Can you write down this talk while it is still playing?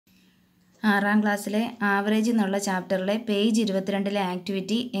6ാം ക്ലാസ്സിലെ ആവറേജ് എന്നുള്ള ചാപ്റ്ററിലെ page 22ലെ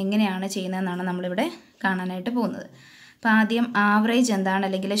activity എങ്ങനെയാണ് ചെയ്യുന്നതെന്നാണ് നമ്മളിവിടെ കാണാനായിട്ട് പോകുന്നത്. അപ്പോൾ ആദ്യം ആവറേജ് എന്താണ്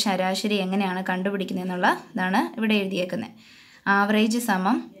അല്ലെങ്കിൽ ശരാശരി എങ്ങനെയാണ് കണ്ടുപിടിക്കുന്നത് എന്നുള്ളതാണ് ഇവിടെ എഴുതിയേക്കുന്നത്. ആവറേജ്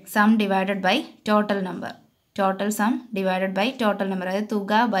സമം some divided by total number, total some divided by total number, അതായത്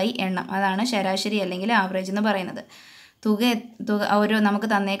തുക ബൈ എണ്ണം, അതാണ് ശരാശരി അല്ലെങ്കിൽ ആവറേജ് എന്ന് പറയുന്നത്. തുക ഓരോ നമുക്ക്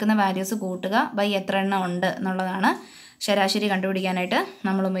തന്നേക്കുന്ന വാല്യൂസ് കൂട്ടുക ബൈ എത്ര എണ്ണം ഉണ്ട് എന്നുള്ളതാണ് ശരാശരി കണ്ടുപിടിക്കാനായിട്ട്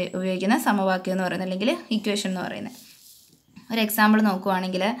നമ്മൾ ഉപയോഗിക്കുന്ന സമവാക്യം എന്ന് പറയുന്നത് അല്ലെങ്കിൽ ഇക്വേഷൻ എന്ന് പറയുന്നത്. ഒരു എക്സാമ്പിൾ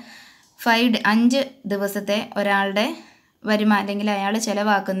നോക്കുകയാണെങ്കിൽ 5 ദിവസത്തെ ഒരാളുടെ വരുമാനം അല്ലെങ്കിൽ അയാൾ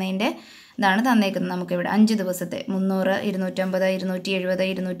ചിലവാക്കുന്നതിൻ്റെ ഇതാണ് തന്നേക്കുന്നത് നമുക്കിവിടെ. 5 ദിവസത്തെ 300, 250, 270,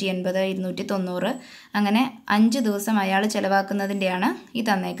 280, 290 അങ്ങനെ 5 ദിവസം അയാൾ ചിലവാക്കുന്നതിൻ്റെയാണ് ഈ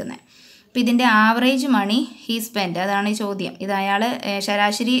തന്നേക്കുന്നത്. അപ്പോൾ ഇതിൻ്റെ ആവറേജ് മണി ഹീ സ്പെൻഡ്, അതാണ് ഈ ചോദ്യം. ഇത് അയാൾ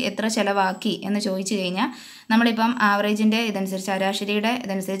ശരാശരി എത്ര ചിലവാക്കി എന്ന് ചോദിച്ചു കഴിഞ്ഞാൽ നമ്മളിപ്പം ആവറേജിൻ്റെ ഇതനുസരിച്ച് ശരാശരിയുടെ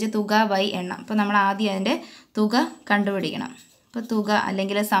ഇതനുസരിച്ച് തുക ബൈ എണ്ണം. അപ്പോൾ നമ്മൾ ആദ്യം അതിൻ്റെ തുക കണ്ടുപിടിക്കണം. അപ്പോൾ തുക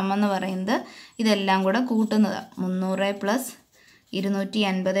അല്ലെങ്കിൽ സം എന്ന് പറയുന്നത് ഇതെല്ലാം കൂടെ കൂട്ടുന്നതാണ്. 300 പ്ലസ്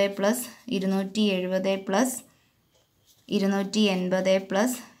 280 പ്ലസ് 270 പ്ലസ് 280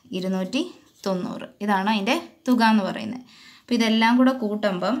 പ്ലസ് 290, ഇതാണ് അതിൻ്റെ തുക എന്ന് പറയുന്നത്. അപ്പോൾ ഇതെല്ലാം കൂടെ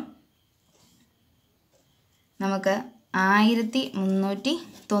കൂട്ടുമ്പം നമുക്ക് 1390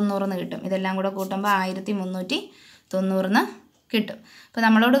 എന്ന് കിട്ടും. ഇതെല്ലാം കൂടെ കൂട്ടുമ്പോൾ 1390 കിട്ടും. അപ്പോൾ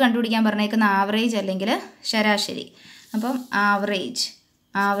നമ്മളോട് കണ്ടുപിടിക്കാൻ പറഞ്ഞേക്കുന്ന ആവറേജ് അല്ലെങ്കിൽ ശരാശരി. അപ്പം average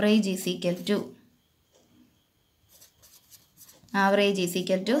is equal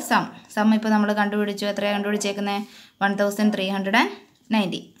to some ഇപ്പോൾ നമ്മൾ കണ്ടുപിടിച്ചു. എത്രയാണ് കണ്ടുപിടിച്ചേക്കുന്നത്? 1390,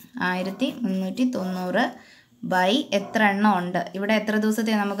 1390 ബൈ എത്ര എണ്ണം ഉണ്ട്. ഇവിടെ എത്ര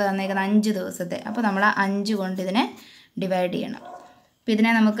ദിവസത്തെ നമുക്ക് തന്നേക്കുന്നത്? 5 ദിവസത്തെ. അപ്പോൾ നമ്മൾ 5 കൊണ്ട് ഇതിനെ ഡിവൈഡ് ചെയ്യണം. അപ്പോൾ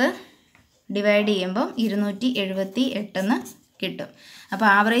ഇതിനെ നമുക്ക് ഡിവൈഡ് ചെയ്യുമ്പോൾ 278 എന്ന് കിട്ടും. അപ്പോൾ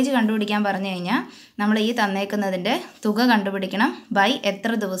ആവറേജ് കണ്ടുപിടിക്കാൻ പറഞ്ഞു കഴിഞ്ഞാൽ നമ്മൾ ഈ തന്നേക്കുന്നതിൻ്റെ തുക കണ്ടുപിടിക്കണം ബൈ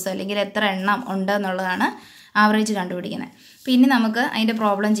എത്ര ദിവസം അല്ലെങ്കിൽ എത്ര എണ്ണം ഉണ്ട് എന്നുള്ളതാണ് ആവറേജ് കണ്ടുപിടിക്കുന്നത്. അപ്പോൾ ഇനി നമുക്ക് അതിൻ്റെ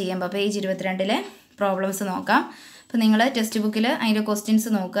പ്രോബ്ലം ചെയ്യുമ്പോൾ പേജ് 22ലെ പ്രോബ്ലംസ് നോക്കാം. അപ്പോൾ നിങ്ങൾ ടെക്സ്റ്റ് ബുക്കിൽ അതിൻ്റെ ക്വസ്റ്റ്യൻസ്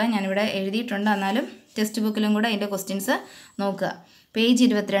നോക്കുക. ഞാനിവിടെ എഴുതിയിട്ടുണ്ട്, എന്നാലും ടെക്സ്റ്റ് ബുക്കിലും കൂടെ അതിൻ്റെ ക്വസ്റ്റ്യൻസ് നോക്കുക. പേജ്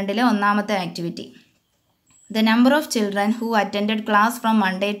 22ലെ ഒന്നാമത്തെ activity. The number of children who attended class from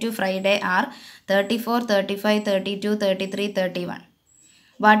Monday to Friday are 34, 35, 32, 33, 31.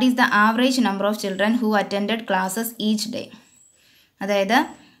 What is the average number of children who attended classes each day? അതായത്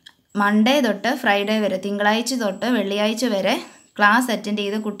മൺഡേ തൊട്ട് ഫ്രൈഡേ വരെ, തിങ്കളാഴ്ച തൊട്ട് വെള്ളിയാഴ്ച വരെ ക്ലാസ് അറ്റൻഡ്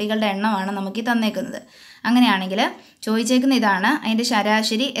ചെയ്ത കുട്ടികളുടെ എണ്ണമാണ് നമുക്ക് തന്നേക്കുന്നത്. അങ്ങനെയാണെങ്കിൽ ചോദിച്ചേക്കുന്ന ഇതാണ് അതിൻ്റെ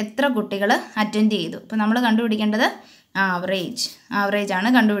ശരാശരി എത്ര കുട്ടികൾ അറ്റൻഡ് ചെയ്തു. ഇപ്പോൾ നമ്മൾ കണ്ടുപിടിക്കേണ്ടത് ആവറേജ് ആണ്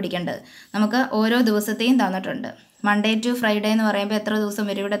കണ്ടുപിടിക്കേണ്ടത്. നമുക്ക് ഓരോ ദിവസത്തെയും തന്നിട്ടുണ്ട്. മൺഡേ ടു ഫ്രൈഡേ എന്ന് പറയുമ്പോൾ എത്ര ദിവസം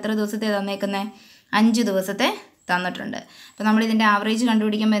വരും? ഇവിടെ എത്ര ദിവസത്തെ തന്നേക്കുന്നത്? 5 ദിവസത്തെ തന്നിട്ടുണ്ട്. അപ്പോൾ നമ്മൾ ഇതിൻ്റെ ആവറേജ്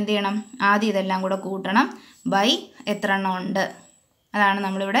കണ്ടുപിടിക്കുമ്പോൾ എന്ത് ചെയ്യണം? ആദ്യം ഇതെല്ലാം കൂടെ കൂട്ടണം ബൈ എത്ര എണ്ണം ഉണ്ട്, അതാണ്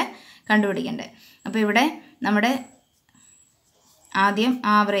നമ്മളിവിടെ കണ്ടുപിടിക്കേണ്ടത്. അപ്പോൾ ഇവിടെ നമ്മുടെ ആദ്യം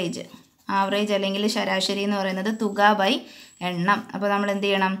ആവറേജ് അല്ലെങ്കിൽ ശരാശരി എന്ന് പറയുന്നത് തുക ബൈ എണ്ണം. അപ്പോൾ നമ്മൾ എന്ത്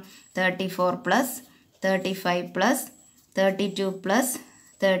ചെയ്യണം? 34 പ്ലസ് 35 പ്ലസ് 32 പ്ലസ്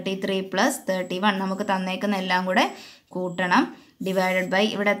 33 പ്ലസ് 31 നമുക്ക് തന്നേക്കുന്ന എല്ലാം കൂടെ കൂട്ടണം. ഡിവൈഡഡ് ബൈ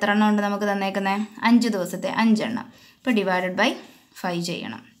ഇവിടെ എത്ര എണ്ണം ഉണ്ട് നമുക്ക് തന്നേക്കുന്നത്? 5 ദിവസത്തെ 5 എണ്ണം. ഇപ്പോൾ ഡിവൈഡഡ് ബൈ 5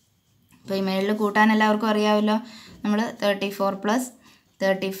 ചെയ്യണം. അപ്പോൾ ഈ മേളിൽ കൂട്ടാൻ എല്ലാവർക്കും അറിയാമല്ലോ. നമ്മൾ 34 പ്ലസ്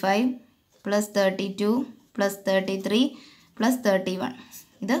 35 പ്ലസ് 32 പ്ലസ് 33 പ്ലസ് 31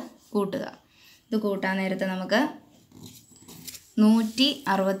 ഇത് കൂട്ടുക. ഇത് കൂട്ടാൻ നേരത്തെ നമുക്ക്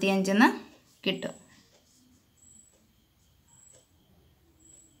 165 എന്ന് കിട്ടും.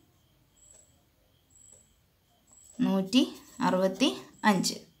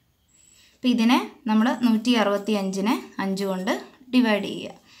 അപ്പോൾ ഇതിനെ നമ്മൾ 165നെ 5 കൊണ്ട് ഡിവൈഡ്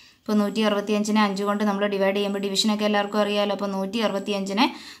ചെയ്യുക. ഇപ്പോൾ 165നെ 5 കൊണ്ട് നമ്മൾ ഡിവൈഡ് ചെയ്യുമ്പോൾ ഡിവിഷനൊക്കെ എല്ലാവർക്കും അറിയാമല്ലോ. അപ്പോൾ 165നെ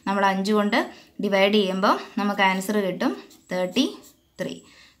നമ്മൾ 5 കൊണ്ട് ഡിവൈഡ് ചെയ്യുമ്പോൾ നമുക്ക് ആൻസർ കിട്ടും 33.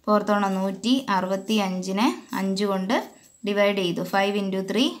 ഓർത്തോണം, 165നെ 5 കൊണ്ട് ഡിവൈഡ് ചെയ്തു. 5 ×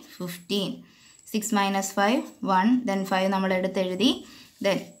 3 15, 6 - 5 1, then 5 നമ്മൾ എടുത്തെഴുതി,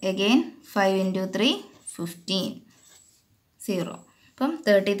 then again 5 × 3 15 0. അപ്പം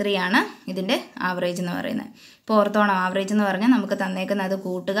 33 ആണ് ഇതിൻ്റെ ആവറേജ് എന്ന് പറയുന്നത്. ഇപ്പോൾ ഓർത്തോണം, ആവറേജ് എന്ന് പറഞ്ഞാൽ നമുക്ക് തന്നേക്കുന്ന അത്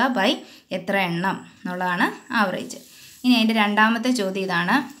കൂട്ടുക ബൈ എത്ര എണ്ണം എന്നുള്ളതാണ് ആവറേജ്. ഇനി അതിൻ്റെ രണ്ടാമത്തെ ചോദ്യം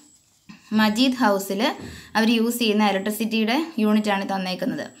ഇതാണ്. മജീദ് ഹൗസിൽ അവർ യൂസ് ചെയ്യുന്ന ഇലക്ട്രിസിറ്റിയുടെ യൂണിറ്റാണ്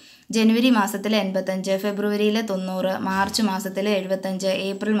തന്നേക്കുന്നത്. ജനുവരി മാസത്തിൽ 85, ഫെബ്രുവരിയിൽ 90, മാർച്ച് മാസത്തിൽ 75,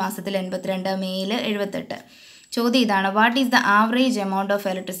 ഏപ്രിൽ മാസത്തിൽ 82, മെയ്യിൽ 78. ചോദ്യം ഇതാണ്. What is the average amount of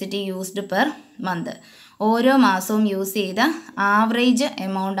electricity used per month? ഓരോ മാസവും യൂസ് ചെയ്ത ആവറേജ്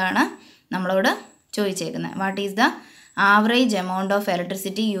എമൗണ്ടാണ് നമ്മളോട് ചോദിച്ചേക്കുന്നത്. What is the average amount of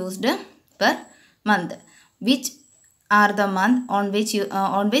electricity used per month. Which are the month on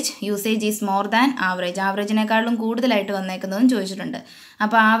which usage is more than average? ആവറേജിനേക്കാളും കൂടുതലായിട്ട് വന്നേക്കുന്നതും ചോദിച്ചിട്ടുണ്ട്.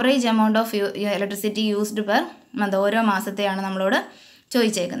 അപ്പോൾ average amount of electricity used per month ഓരോ മാസത്തെയാണ് നമ്മളോട്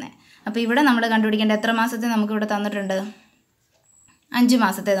ചോദിച്ചേക്കുന്നത്. അപ്പോൾ ഇവിടെ നമ്മൾ കണ്ടുപിടിക്കേണ്ട എത്ര മാസത്തെ നമുക്കിവിടെ തന്നിട്ടുണ്ട്? 5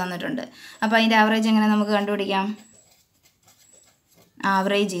 മാസത്തെ തന്നിട്ടുണ്ട്. അപ്പോൾ അതിൻ്റെ ആവറേജ് എങ്ങനെ നമുക്ക് കണ്ടുപിടിക്കാം?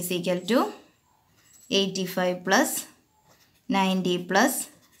 Average is equal to 85 plus 90 plus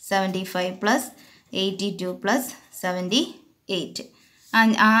 75 plus 82 plus 78.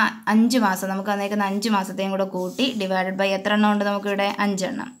 5 മാസം നമുക്ക് തന്നേക്കുന്ന 5 മാസത്തെയും കൂടെ കൂട്ടി ഡിവൈഡഡ് ബൈ എത്ര എണ്ണം ഉണ്ട് നമുക്കിവിടെ? 5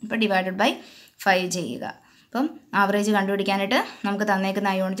 എണ്ണം. അപ്പോൾ ഡിവൈഡഡ് ബൈ 5 ചെയ്യുക. അപ്പം ആവറേജ് കണ്ടുപിടിക്കാനായിട്ട് നമുക്ക് തന്നേക്കുന്ന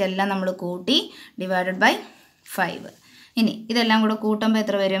യൂണിറ്റ് എല്ലാം നമ്മൾ കൂട്ടി ഡിവൈഡഡ് ബൈ 5. ഇനി ഇതെല്ലാം കൂടെ കൂട്ടുമ്പോൾ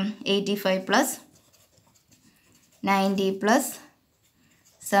എത്ര വരും? 85 പ്ലസ് 90 പ്ലസ്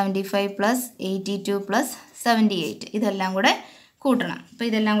 75 പ്ലസ് 82 പ്ലസ് 78 ഇതെല്ലാം കൂടെ കൂട്ടണം. അപ്പോൾ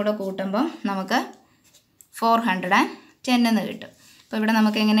ഇതെല്ലാം കൂടെ കൂട്ടുമ്പോൾ നമുക്ക് 410 എന്ന് കിട്ടും. അപ്പോൾ ഇവിടെ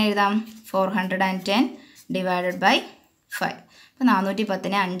നമുക്ക് എങ്ങനെ എഴുതാം? 410 ഡിവൈഡഡ് ബൈ 5. അപ്പോൾ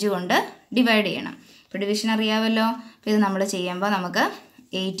 410നെ 5 കൊണ്ട് ഡിവൈഡ് ചെയ്യണം. ഇപ്പോൾ ഡിവിഷൻ അറിയാമല്ലോ. അപ്പോൾ ഇത് നമ്മൾ ചെയ്യുമ്പോൾ നമുക്ക്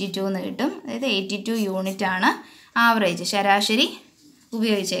 82 എന്ന് കിട്ടും. അതായത് 82 യൂണിറ്റ് ആണ് ആവറേജ് ശരാശരി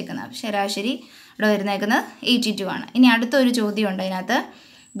ഉപയോഗിച്ചേക്കുന്നത്. ശരാശരി ഇവിടെ വരുന്നേക്കുന്നത് 82 ആണ്. ഇനി അടുത്തൊരു ചോദ്യം ഉണ്ട് അതിനകത്ത്.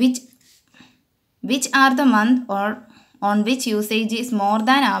 Which are the month on which usage is more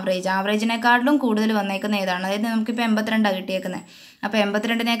than average? ആവറേജിനേക്കാളും കൂടുതൽ വന്നേക്കുന്ന ഏതാണ്? അതായത് നമുക്കിപ്പോൾ 82 കിട്ടിയേക്കുന്നത്. അപ്പോൾ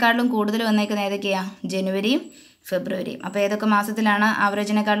 82നേക്കാളും കൂടുതൽ വന്നേക്കുന്നത് ഏതൊക്കെയാണ്? ജനുവരിയും ഫെബ്രുവരിയും. അപ്പോൾ ഏതൊക്കെ മാസത്തിലാണ്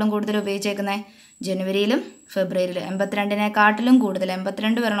ആവറേജിനേക്കാളും കൂടുതൽ ഉപയോഗിച്ചേക്കുന്നത്? ജനുവരിയിലും ഫെബ്രുവരിയിലും. 82നേക്കാട്ടിലും കൂടുതൽ,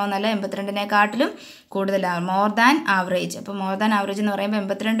 82 വരണമെന്നല്ല, 82നേക്കാട്ടിലും കൂടുതലാണ് മോർ ദാൻ ആവറേജ്. അപ്പോൾ മോർ ദാൻ ആവറേജ് എന്ന് പറയുമ്പോൾ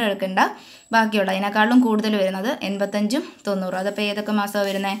 82 എടുക്കേണ്ട, ബാക്കിയുള്ള അതിനേക്കാളും കൂടുതൽ വരുന്നത് 85ഉം 90. അതപ്പോൾ ഏതൊക്കെ മാസമാണ്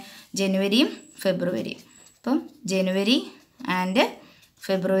വരുന്നത്? ജനുവരിയും ഫെബ്രുവരിയും. അപ്പം ജനുവരി ആൻഡ്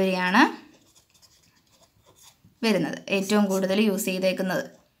ഫെബ്രുവരിയാണ് വരുന്നത് ഏറ്റവും കൂടുതൽ യൂസ് ചെയ്തേക്കുന്നത്.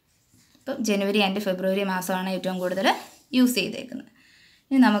 ഇപ്പം ജനുവരി ആൻഡ് ഫെബ്രുവരി മാസമാണ് ഏറ്റവും കൂടുതൽ യൂസ് ചെയ്തേക്കുന്നത്.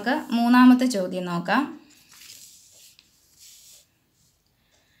 ഇനി നമുക്ക് മൂന്നാമത്തെ ചോദ്യം നോക്കാം.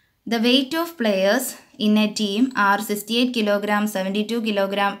 The weight of players in a team are 68 kg, 72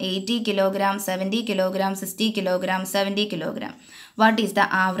 kg, 80 kg, 70 kg, 60 kg, 70 kg. What is the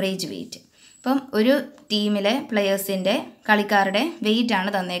average weight? അപ്പം ഒരു ടീമിലെ പ്ലെയേഴ്സിൻ്റെ കളിക്കാരുടെ വെയിറ്റ് ആണ്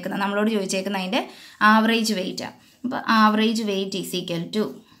തന്നേക്കുന്നത്. നമ്മളോട് ചോദിച്ചേക്കുന്നത് അതിൻ്റെ ആവറേജ് വെയിറ്റാണ്. അപ്പോൾ average wait is equal to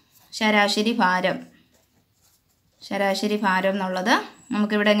ശരാശരി ഭാരം. ശരാശരി ഭാരം എന്നുള്ളത്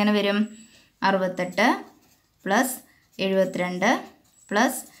നമുക്കിവിടെ എങ്ങനെ വരും? 68 plus 72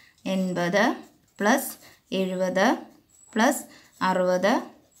 plus 80 plus 70 plus 60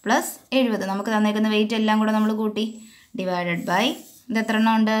 plus 70. നമുക്ക് തന്നേക്കുന്ന വെയിറ്റ് എല്ലാം കൂടെ നമ്മൾ കൂട്ടി ഡിവൈഡഡ് ബൈ ഇത് എത്ര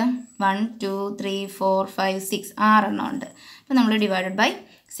എണ്ണം ഉണ്ട്? 1 2 3 4 5 6 6 എണ്ണം ഉണ്ട്. അപ്പോൾ നമ്മൾ ഡിവൈഡഡ് ബൈ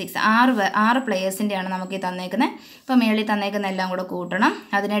 6 6 പ്ലെയേഴ്സിൻ്റെയാണ് നമുക്ക് ഈ തന്നേക്കുന്നത്. അപ്പോൾ മേളിൽ തന്നേക്കുന്ന എല്ലാം കൂടെ കൂട്ടണം.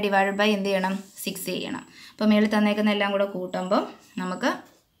 അതിനെ ഡിവൈഡഡ് ബൈ എന്ത് ചെയ്യണം? 6 ചെയ്യണം. അപ്പോൾ മേളിൽ തന്നേക്കുന്ന എല്ലാം കൂടെ കൂട്ടുമ്പോൾ നമുക്ക്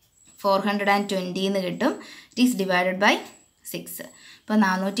 420 എന്ന് കിട്ടും. It is divided by 6. അപ്പോൾ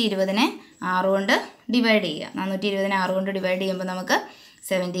 420നെ 6 കൊണ്ട് ഡിവൈഡ് ചെയ്യുക. 420നെ 6 കൊണ്ട് ഡിവൈഡ് ചെയ്യുമ്പോൾ നമുക്ക്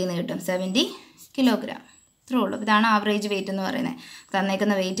 70 എന്ന് കിട്ടും. 70 കിലോഗ്രാം. ഇത്രേ ഉള്ളൂ. ഇതാണ് ആവറേജ് വെയിറ്റ് എന്ന് പറയുന്നത്.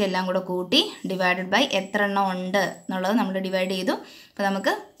 തന്നേക്കുന്ന വെയിറ്റ് എല്ലാം കൂടെ കൂട്ടി ഡിവൈഡഡ് ബൈ എത്ര എണ്ണം ഉണ്ട് എന്നുള്ളത് നമ്മൾ ഡിവൈഡ് ചെയ്തു. അപ്പോൾ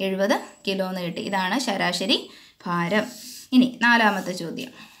നമുക്ക് 70 കിലോ എന്ന് കിട്ടി. ഇതാണ് ശരാശരി ഭാരം. ഇനി നാലാമത്തെ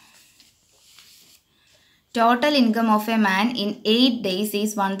ചോദ്യം. Total income of a man in 8 days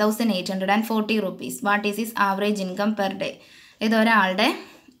is 1840 rupees. What is his average income per day? ഇതൊരാളുടെ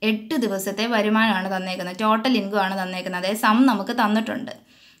 8 ദിവസത്തെ വരുമാനമാണ് തന്നേക്കുന്നത്. ടോട്ടൽ ഇൻകം ആണ് തന്നേക്കുന്നത്. അതായത് സം നമുക്ക് തന്നിട്ടുണ്ട്,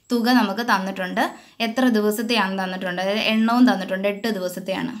 തുക നമുക്ക് തന്നിട്ടുണ്ട്, എത്ര ദിവസത്തെയാണ് തന്നിട്ടുണ്ട്, അതായത് എണ്ണവും തന്നിട്ടുണ്ട്, 8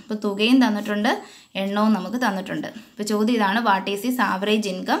 ദിവസത്തെയാണ്. അപ്പോൾ തുകയും തന്നിട്ടുണ്ട്, എണ്ണവും നമുക്ക് തന്നിട്ടുണ്ട്. ഇപ്പോൾ ചോദ്യം ഇതാണ്, what is his average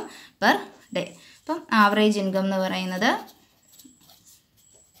income per day? അപ്പം ആവറേജ് ഇൻകം എന്ന്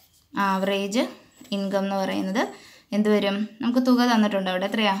പറയുന്നത് എന്ത് വരും? നമുക്ക് തുക തന്നിട്ടുണ്ട് അവിടെ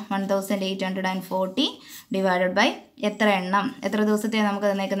എത്രയാണ്? 1840 ഡിവൈഡഡ് ബൈ എത്ര എണ്ണം, എത്ര ദിവസത്തെയാണ് നമുക്ക്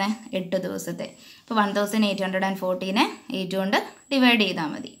തന്നേക്കുന്നത്? 8 ദിവസത്തെ. അപ്പോൾ 1840നെ 8 കൊണ്ട് ഡിവൈഡ് ചെയ്താൽ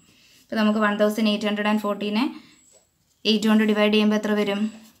മതി. അപ്പോൾ നമുക്ക് 1840നെ 8 കൊണ്ട് ഡിവൈഡ് ചെയ്യുമ്പോൾ എത്ര വരും?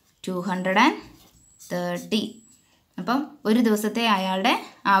 230. അപ്പം ഒരു ദിവസത്തെ അയാളുടെ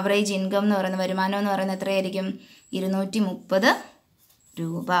ആവറേജ് ഇൻകം എന്ന് പറയുന്ന വരുമാനം എന്ന് പറയുന്നത് എത്രയായിരിക്കും? 230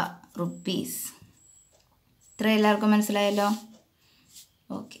 രൂപ, റുപ്പീസ്. ഇത്ര എല്ലാവർക്കും മനസ്സിലായല്ലോ?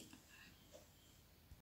 ഓക്കെ.